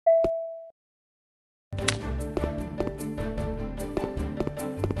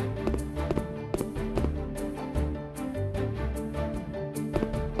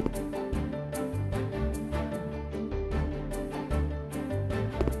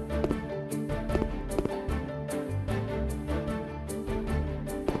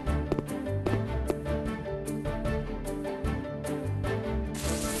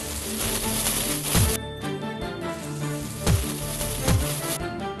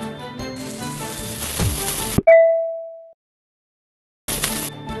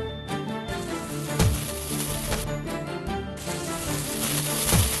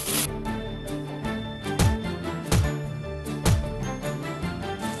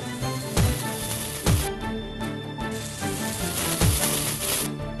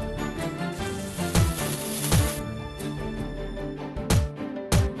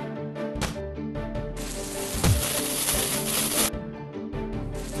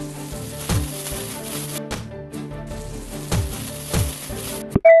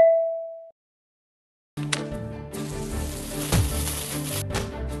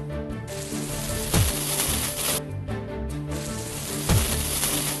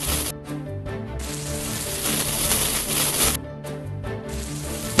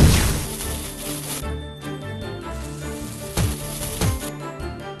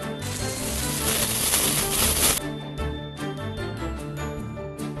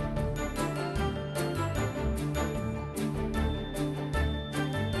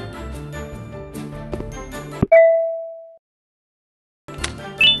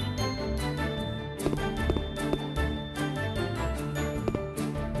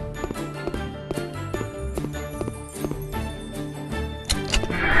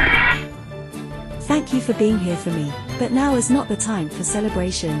Thank you for being here for me, but now is not the time for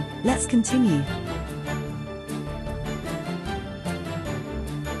celebration. Let's continue.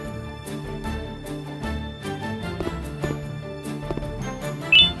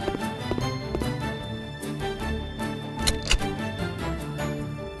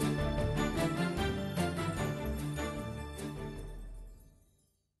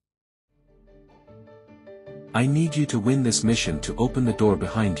 I need you to win this mission to open the door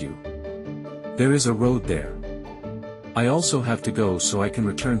behind you. There is a road there. I also have to go so I can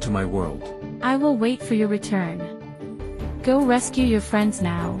return to my world. I will wait for your return. Go rescue your friends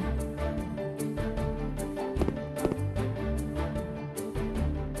now.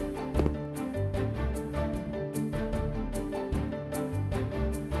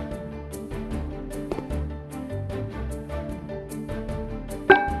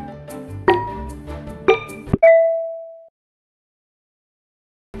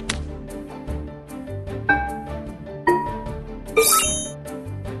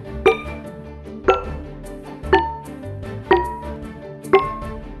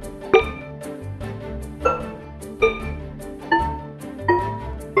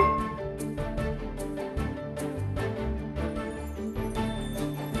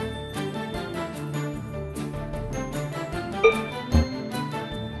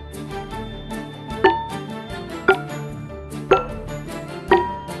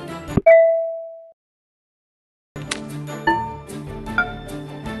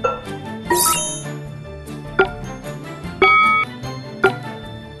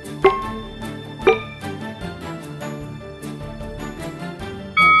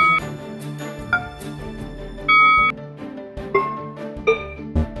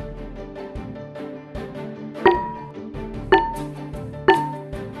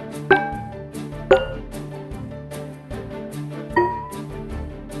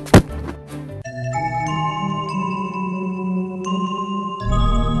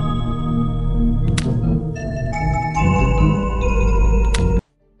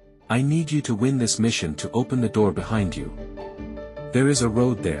 I need you to win this mission to open the door behind you. There is a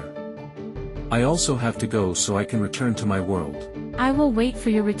road there. I also have to go so I can return to my world. I will wait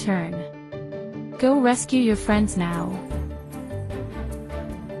for your return. Go rescue your friends now.